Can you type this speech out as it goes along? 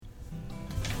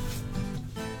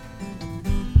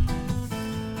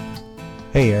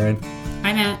Hey, Aaron.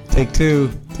 Hi, Matt. Take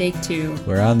two. Take two.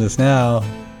 We're on this now.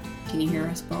 Can you hear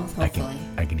us both? Hopefully.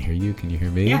 I can hear you. Can you hear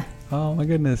me? Yeah. Oh, my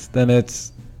goodness. Then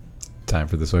it's time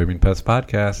for the Soybean Pest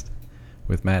Podcast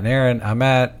with Matt and Aaron. I'm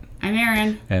Matt. I'm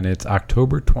Aaron. And it's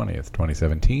October 20th,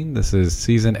 2017. This is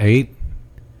Season 8,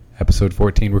 Episode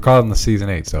 14. We're calling this Season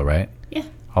 8 still, right? Yeah.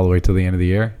 All the way till the end of the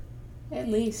year? At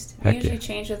least. Heck We usually yeah.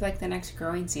 change with the next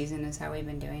growing season is how we've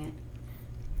been doing it.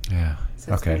 Yeah.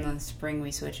 So it's Okay. been the spring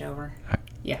we switch over.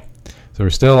 Yeah. So we're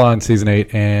still on Season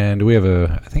 8, and we have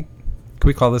I think, can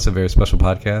we call this a very special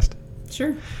podcast?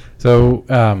 Sure. So,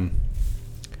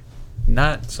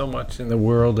 not so much in the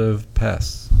world of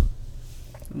pests.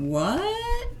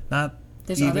 What? Not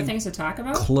There's even other things to talk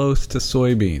about? close to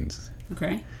soybeans.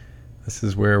 Okay. This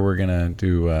is where we're going to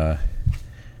do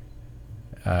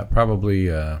probably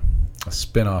a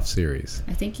spin-off series.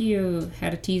 I think you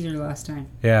had a teaser last time.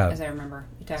 Yeah. As I remember.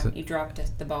 You dropped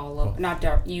the ball a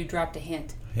little. You dropped a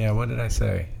hint. Yeah, what did I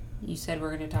say? You said we're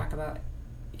going to talk about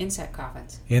insect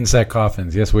coffins. Insect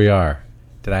coffins. Yes, we are.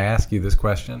 Did I ask you this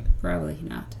question? Probably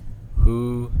not.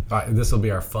 This will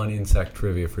be our fun insect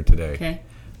trivia for today. Okay.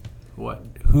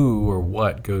 Who or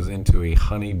what goes into a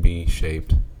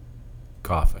honeybee-shaped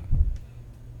coffin?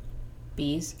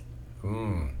 Bees.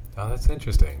 Oh, that's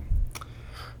interesting.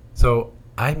 So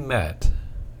I met,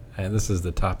 and this is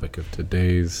the topic of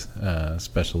today's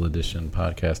special edition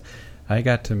podcast, I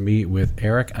got to meet with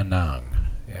Eric Anang.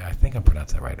 Yeah, I think I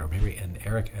pronounced that right, or maybe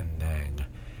Eric Anang.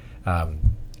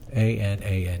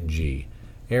 A-N-A-N-G.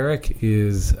 Eric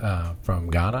is from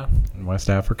Ghana in West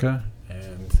Africa,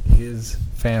 and his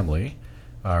family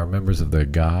are members of the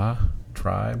Ga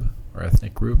tribe or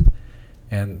ethnic group.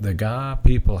 And the Ga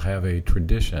people have a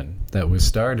tradition that was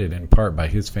started in part by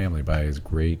his family, by his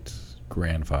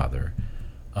great-grandfather,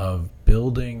 of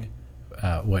building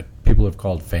what people have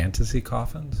called fantasy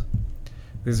coffins.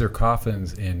 These are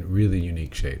coffins in really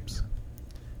unique shapes.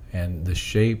 And the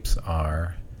shapes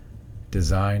are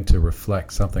designed to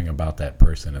reflect something about that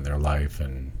person and their life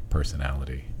and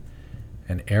personality.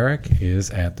 And Eric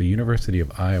is at the University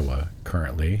of Iowa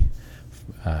currently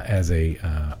as a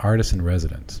artist in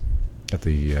residence at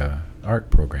the art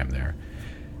program there.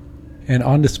 And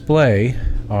on display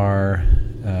are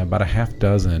about a half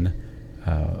dozen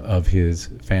of his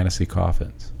fantasy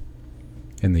coffins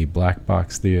in the Black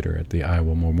Box Theater at the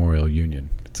Iowa Memorial Union.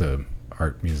 It's a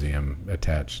art museum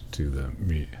attached to the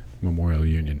Memorial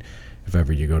Union if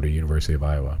ever you go to University of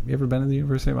Iowa. You ever been to the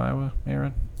University of Iowa,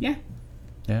 Aaron? Yeah.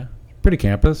 Yeah? Pretty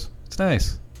campus. It's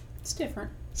nice. It's different.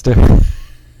 It's different.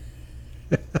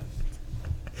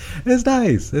 It's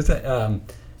nice.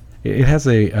 It has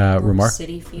a remark.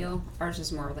 City feel. Ours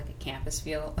is more like a campus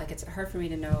feel. Like, it's hard for me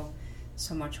to know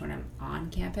so much when I'm on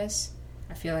campus.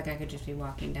 I feel like I could just be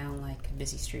walking down like a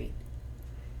busy street.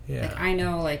 Yeah. Like, I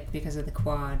know, like, because of the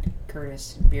Quad,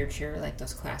 Curtis, Beardshire, like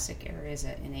those classic areas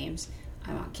in Ames,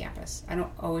 I'm on campus. I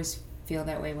don't always feel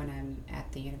that way when I'm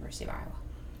at the University of Iowa.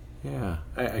 Yeah,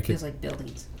 It feels like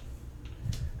buildings.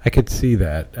 I could see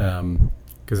that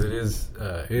because it is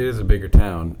a bigger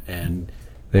town, and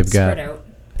they've got spread out.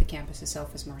 The campus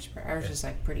itself is more spread. Ours is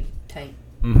like pretty tight.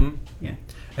 Mm-hmm. Yeah.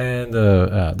 And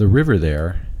the river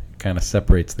there kind of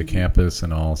separates the campus,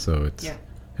 and also it's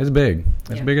big.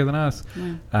 It's bigger than us.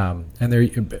 Yeah.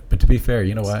 But to be fair,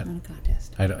 you know what? It's not a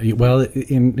contest.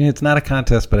 It's not a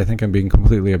contest, but I think I'm being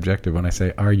completely objective when I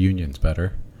say our union's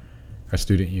better, our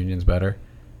student union's better.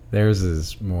 Theirs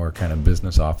is more kind of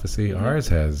business office-y. Mm-hmm. Ours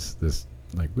has this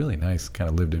like really nice kind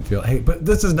of lived-in feel. Hey, but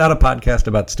this is not a podcast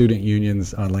about student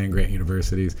unions on land-grant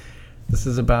universities. This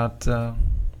is about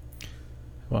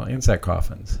insect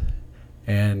coffins.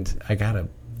 And I got a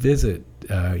visit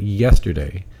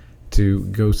yesterday to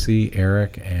go see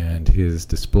Eric and his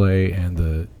display and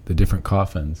the different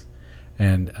coffins.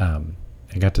 And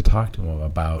I got to talk to him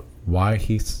about why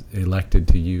he's elected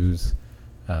to use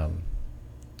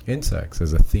insects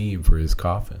as a theme for his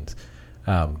coffins.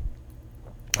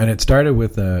 And it started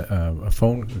with a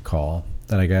phone call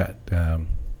that I got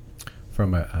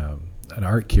from an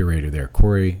art curator there,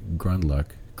 Corey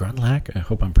Grundlack. I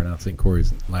hope I'm pronouncing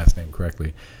Corey's last name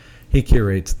correctly. He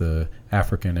curates the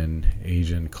African and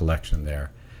Asian collection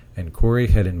there. And Corey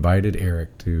had invited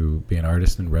Eric to be an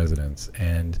artist in residence.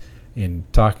 And in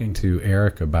talking to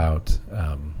Eric about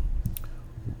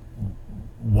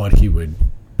what he would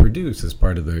produce as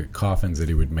part of the coffins that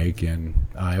he would make in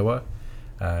Iowa,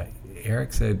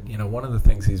 Eric said, one of the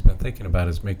things he's been thinking about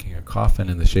is making a coffin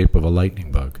in the shape of a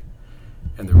lightning bug.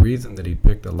 And the reason that he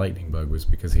picked a lightning bug was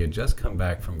because he had just come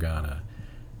back from Ghana.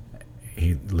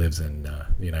 He lives in the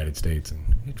United States,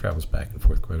 and he travels back and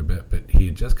forth quite a bit. But he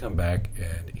had just come back,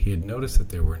 and he had noticed that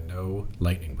there were no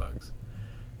lightning bugs.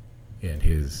 in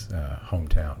his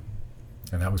hometown.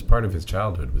 And that was part of his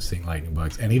childhood, was seeing lightning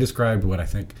bugs. And he described what I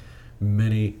think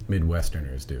many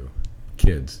Midwesterners do.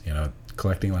 Kids,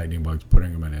 collecting lightning bugs,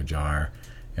 putting them in a jar,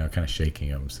 kind of shaking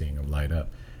them, seeing them light up.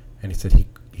 And he said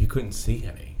he couldn't see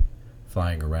any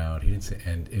flying around. He didn't see,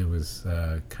 and it was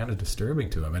kind of disturbing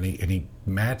to him. And he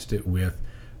matched it with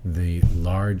the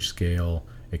large-scale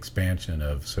expansion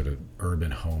of sort of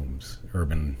urban homes,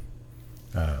 urban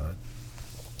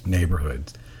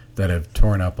neighborhoods that have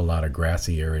torn up a lot of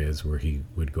grassy areas where he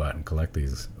would go out and collect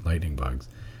these lightning bugs.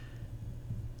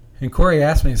 And Corey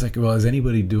asked me, he's like, well, is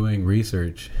anybody doing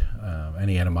research,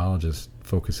 any entomologist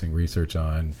focusing research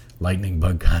on lightning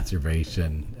bug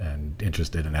conservation and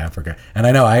interested in Africa? And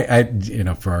I know, I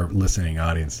for our listening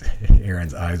audience,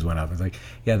 Aaron's eyes went up. I was like,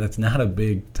 yeah, that's not a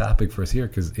big topic for us here,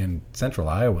 because in central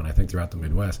Iowa, and I think throughout the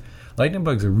Midwest, lightning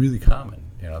bugs are really common.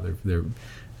 They're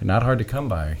not hard to come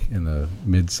by in the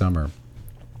midsummer.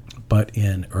 But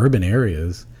in urban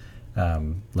areas,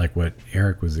 like what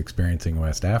Eric was experiencing in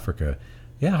West Africa,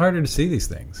 harder to see these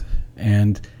things.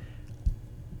 And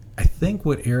I think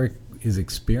what Eric is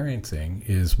experiencing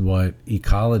is what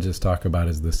ecologists talk about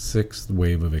as the sixth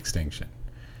wave of extinction.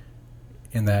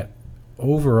 In that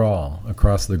overall,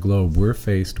 across the globe, we're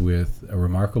faced with a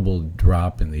remarkable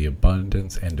drop in the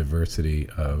abundance and diversity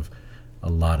of a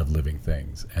lot of living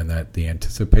things. And that the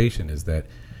anticipation is that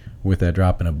with that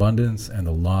drop in abundance and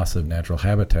the loss of natural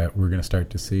habitat, we're going to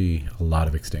start to see a lot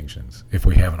of extinctions, if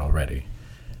we haven't already.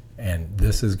 And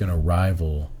this is going to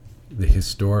rival the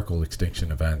historical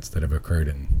extinction events that have occurred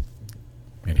in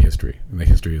history, in the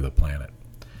history of the planet.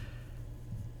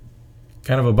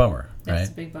 Kind of a bummer, right? That's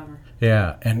a big bummer.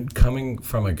 Yeah, and coming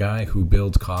from a guy who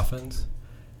builds coffins,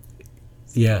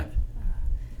 yeah.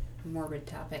 Morbid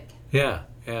topic. Yeah.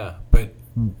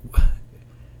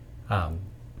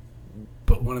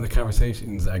 But one of the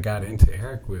conversations I got into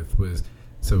Eric with was,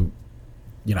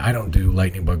 I don't do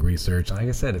lightning bug research. Like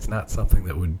I said, it's not something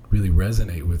that would really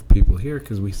resonate with people here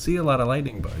because we see a lot of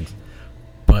lightning bugs.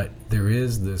 But there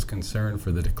is this concern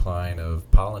for the decline of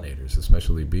pollinators,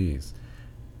 especially bees.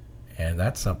 And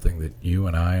that's something that you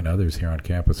and I and others here on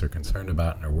campus are concerned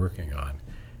about and are working on.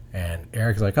 And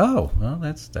Eric's like, oh, well,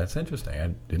 that's interesting. I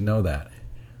didn't know that.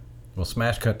 Well,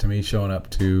 smash cut to me showing up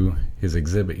to his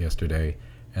exhibit yesterday,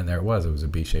 and there it was. It was a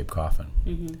bee-shaped coffin.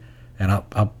 Mm-hmm. And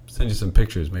I'll send you some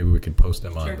pictures. Maybe we could post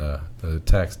them on the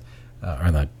text or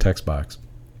in the text box.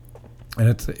 And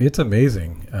it's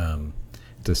amazing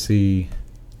to see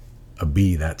a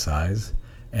bee that size.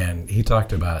 And he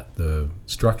talked about the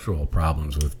structural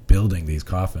problems with building these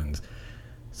coffins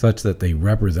such that they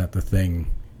represent the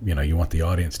thing, you want the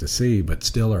audience to see, but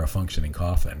still are a functioning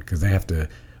coffin, because they have to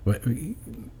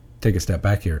take a step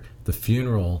back here. The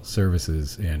funeral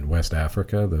services in West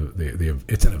Africa,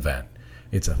 it's an event.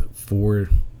 It's a 3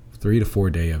 to 4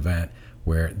 day event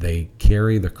where they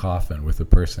carry the coffin with the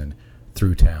person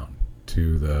through town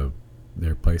to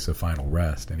their place of final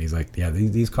rest. And he's like,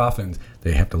 these coffins,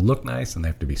 they have to look nice and they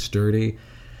have to be sturdy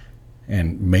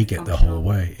and make it the whole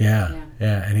way. Yeah.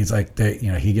 And he's like,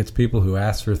 he gets people who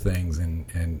ask for things,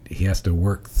 and he has to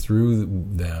work through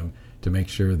them to make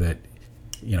sure that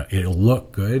it'll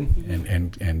look good,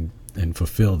 mm-hmm. and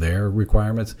fulfill their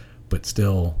requirements, but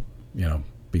still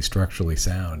be structurally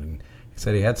sound. And he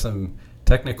said he had some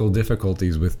technical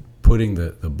difficulties with putting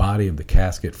the body of the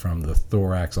casket from the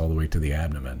thorax all the way to the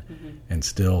abdomen, mm-hmm. and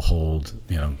still hold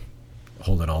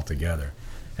it all together.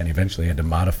 And eventually had to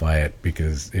modify it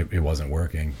because it wasn't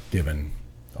working, given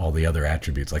all the other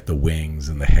attributes like the wings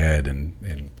and the head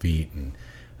and feet.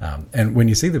 And when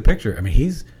you see the picture, I mean,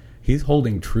 he's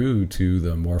holding true to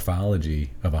the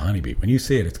morphology of a honeybee. When you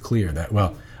see it, it's clear that,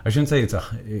 well, I shouldn't say it's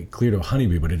clear to a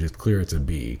honeybee, but it is clear it's a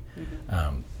bee.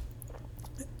 Mm-hmm.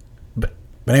 But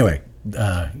anyway,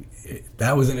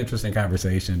 that was an interesting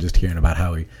conversation, just hearing about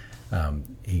how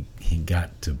he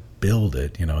got to build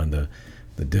it, and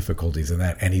the difficulties in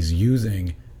that. And he's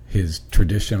using his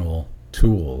traditional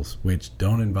tools, which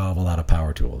don't involve a lot of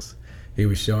power tools. He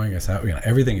was showing us how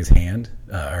everything is hand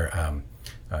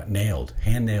nailed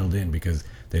in, because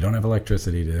they don't have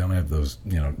electricity. They don't have those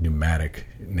pneumatic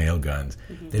nail guns.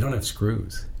 Mm-hmm. They don't have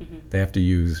screws. Mm-hmm. They have to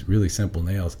use really simple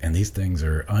nails, and these things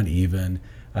are uneven.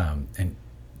 And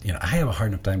I have a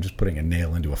hard enough time just putting a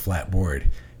nail into a flat board.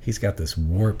 He's got this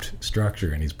warped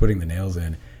structure, and he's putting the nails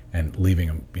in and leaving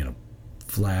them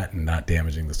flat and not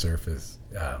damaging the surface.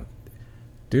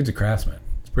 Dude's a craftsman.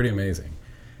 It's pretty amazing.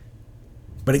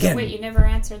 But again, wait, you never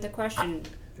answered the question.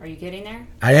 Are you getting there?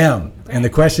 I am. Okay. And the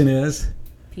question is,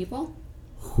 people?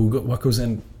 What goes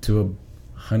into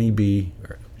a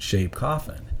honeybee-shaped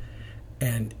coffin?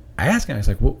 And I asked him, I was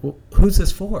like, well, who's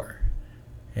this for?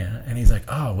 Yeah, and he's like,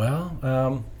 oh,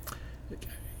 well,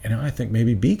 I think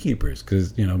maybe beekeepers,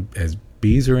 because, as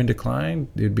bees are in decline,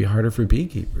 it'd be harder for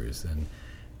beekeepers. And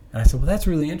I said, well, that's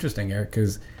really interesting, Eric,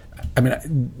 because,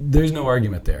 there's no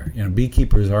argument there.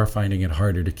 Beekeepers are finding it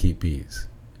harder to keep bees.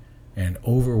 And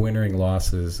overwintering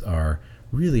losses are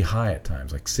really high at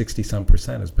times, like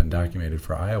 60-some% has been documented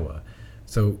for Iowa.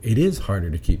 So it is harder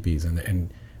to keep bees.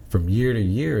 And from year to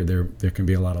year, there can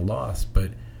be a lot of loss.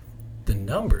 But the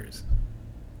numbers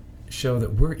show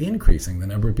that we're increasing the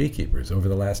number of beekeepers over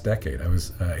the last decade. I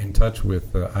was in touch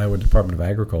with the Iowa Department of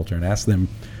Agriculture and asked them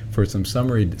for some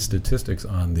summary statistics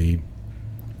on the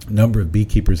number of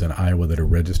beekeepers in Iowa that are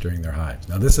registering their hives.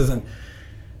 Now, this isn't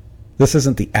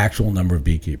the actual number of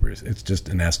beekeepers. It's just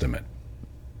an estimate.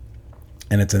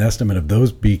 And it's an estimate of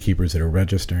those beekeepers that are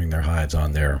registering their hives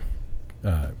on their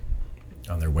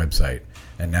website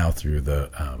and now through the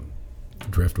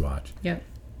Driftwatch. Yep.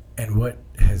 And what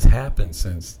has happened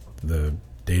since the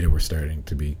data were starting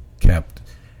to be kept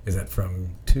is that from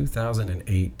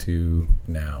 2008 to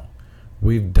now,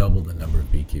 we've doubled the number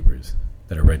of beekeepers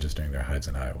that are registering their hives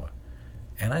in Iowa.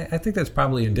 And I think that's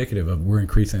probably indicative of we're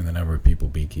increasing the number of people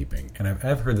beekeeping. And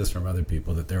I've heard this from other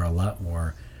people, that there are a lot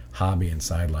more hobby and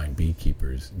sideline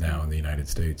beekeepers now in the United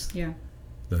States than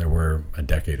there were a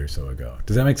decade or so ago.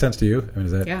 Does that make sense to you?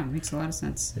 Yeah, it makes a lot of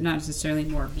sense. Not necessarily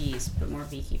more bees, but more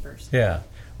beekeepers. Yeah.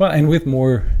 Well, and with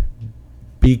more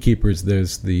beekeepers,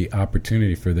 there's the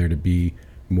opportunity for there to be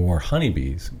more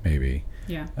honeybees, maybe.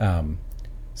 Yeah.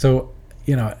 So,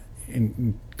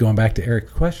 in going back to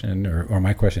Eric's question, or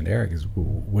my question to Eric is,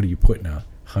 what do you put in a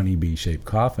honeybee-shaped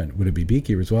coffin? Would it be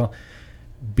beekeepers? Well,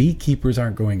 beekeepers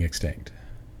aren't going extinct.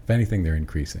 If anything, they're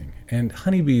increasing. And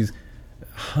honeybees,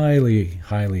 highly,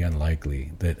 highly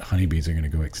unlikely that honeybees are going to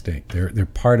go extinct. They're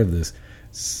part of this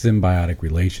symbiotic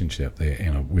relationship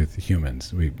with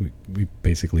humans. We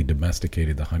basically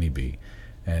domesticated the honeybee.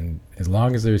 And as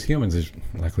long as there's humans, there's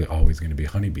likely always going to be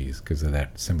honeybees because of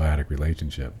that symbiotic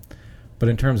relationship. But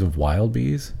in terms of wild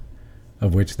bees,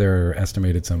 of which there are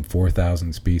estimated some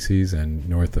 4,000 species in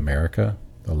North America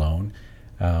alone,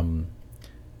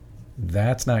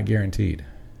 that's not guaranteed.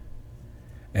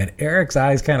 And Eric's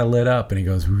eyes kind of lit up, and he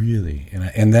goes, really?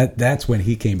 And that's when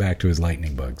he came back to his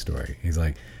lightning bug story. He's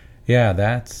like, yeah,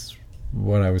 that's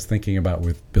what I was thinking about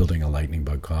with building a lightning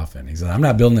bug coffin. He said, I'm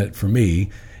not building it for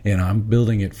me. I'm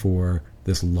building it for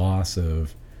this loss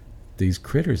of these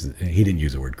critters. He didn't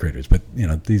use the word critters, but,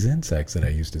 these insects that I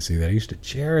used to see, that I used to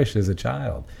cherish as a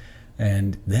child.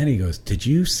 And then he goes, did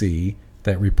you see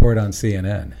that report on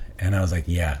CNN? And I was like,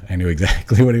 yeah, I knew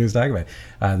exactly what he was talking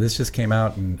about. This just came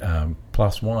out in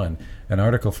PLOS ONE. An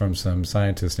article from some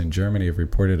scientists in Germany have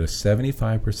reported a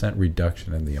 75%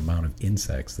 reduction in the amount of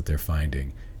insects that they're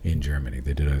finding in Germany.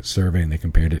 They did a survey and they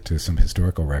compared it to some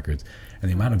historical records. And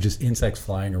the amount of just insects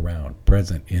flying around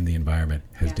present in the environment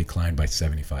has declined by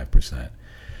 75%.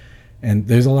 And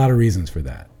there's a lot of reasons for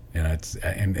that.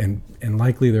 And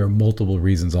likely there are multiple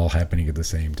reasons all happening at the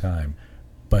same time.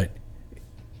 But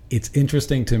it's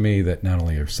interesting to me that not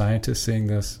only are scientists seeing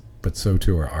this, but so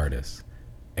too are artists.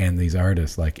 And these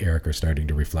artists, like Eric, are starting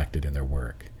to reflect it in their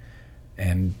work.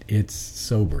 And it's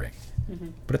sobering. Mm-hmm.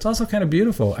 But it's also kind of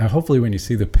beautiful. Hopefully when you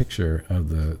see the picture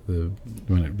of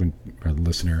when a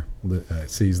listener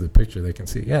sees the picture, they can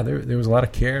see, there was a lot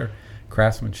of care,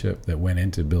 craftsmanship that went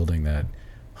into building that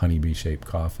honeybee-shaped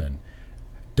coffin.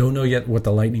 Don't know yet what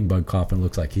the lightning bug coffin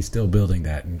looks like. He's still building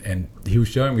that. And he was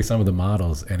showing me some of the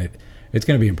models, and it's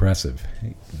going to be impressive,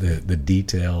 the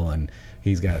detail. And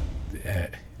he's got, I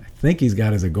think he's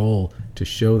got as a goal to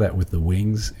show that with the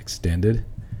wings extended,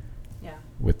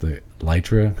 with the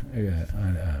elytra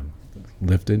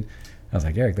lifted. I was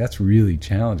like, Eric, that's really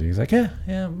challenging. He's like, yeah,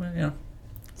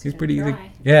 he's pretty easy.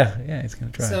 Yeah, he's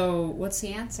going to try. So what's the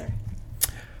answer?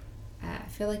 I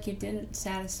feel like you didn't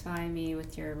satisfy me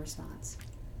with your response.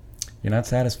 You're not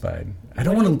satisfied. I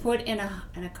don't want to put in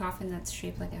a coffin that's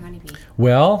shaped like a honeybee.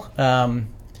 Well,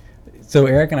 so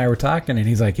Eric and I were talking, and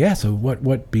he's like, "Yeah, so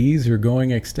what bees are going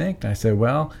extinct?" I said,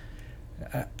 "Well,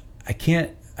 I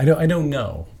can't. I don't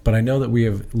know, but I know that we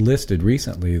have listed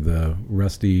recently the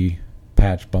rusty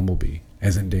patch bumblebee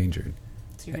as endangered."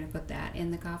 So you're going to put that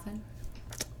in the coffin?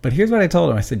 But here's what I told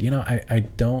him. I said, I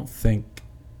don't think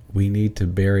we need to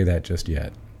bury that just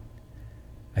yet.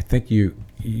 I think you're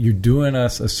doing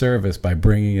us a service by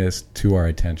bringing us to our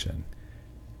attention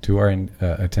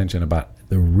about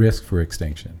the risk for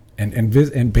extinction,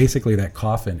 and basically that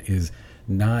coffin is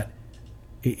not.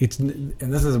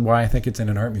 And this is why I think it's in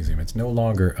an art museum. It's no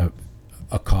longer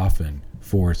a coffin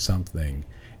for something.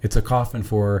 It's a coffin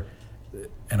for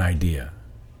an idea,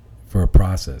 for a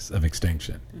process of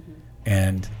extinction,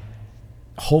 and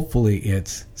hopefully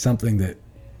it's something that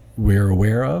we're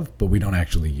aware of, but we don't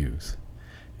actually use.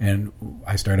 And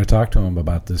I started to talk to him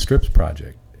about the Strips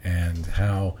project and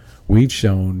how we've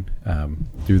shown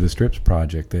through the Strips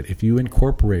project that if you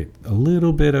incorporate a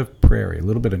little bit of prairie, a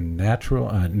little bit of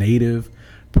natural, native,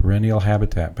 perennial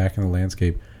habitat back in the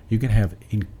landscape, you can have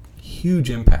huge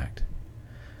impact.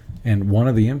 And one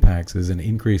of the impacts is an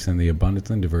increase in the abundance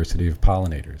and diversity of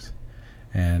pollinators.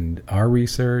 And our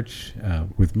research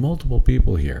with multiple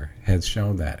people here has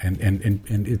shown that. And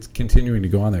it's continuing to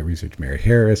go on, that research. Mary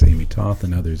Harris, Amy Toth,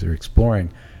 and others are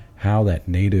exploring how that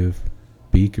native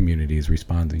bee community is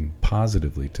responding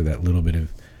positively to that little bit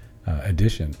of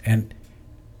addition. And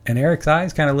Eric's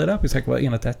eyes kind of lit up. He's like, well,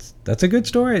 that's a good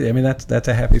story. I mean, that's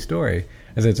a happy story.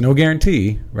 I said, it's no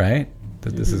guarantee, right,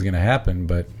 that this is going to happen.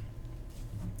 But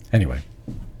anyway.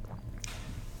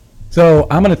 So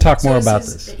I'm going to talk more about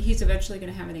this. He's eventually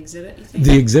going to have an exhibit, you think?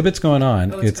 The exhibit's going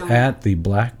on. It's at the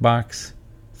Black Box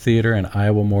Theater and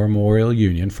Iowa Memorial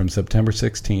Union from September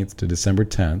 16th to December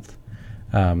 10th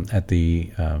at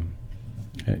the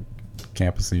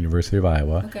campus of the University of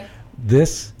Iowa. Okay.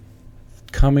 This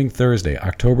coming Thursday,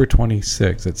 October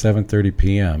 26th at 7:30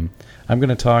 p.m., I'm going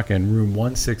to talk in room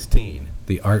 116,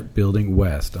 the Art Building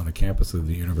West on the campus of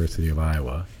the University of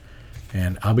Iowa.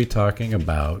 And I'll be talking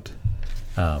about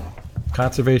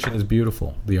conservation is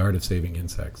beautiful, the art of saving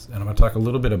insects. And I'm going to talk a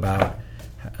little bit about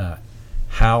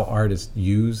how artists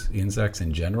use insects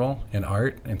in general in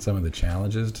art and some of the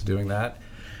challenges to doing that.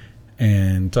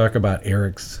 And talk about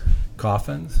Eric's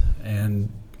coffins and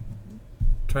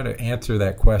try to answer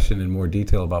that question in more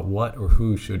detail about what or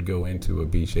who should go into a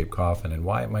bee-shaped coffin and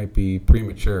why it might be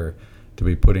premature to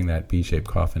be putting that bee-shaped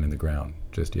coffin in the ground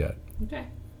just yet. Okay.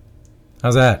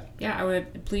 How's that? Yeah, I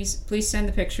would please send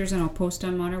the pictures and I'll post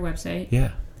them on our website.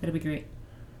 Yeah. That'd be great.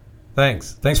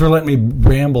 Thanks for letting me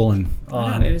ramble and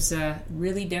on. No, it was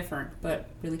really different, but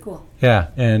really cool. Yeah,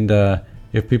 and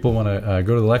if people want to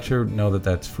go to the lecture, know that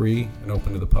that's free and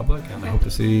open to the public, and I hope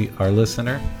to see our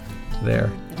listener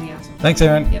there. That'd be awesome. Thanks,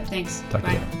 Aaron. Yep, thanks. Talk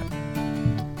Bye. to you later.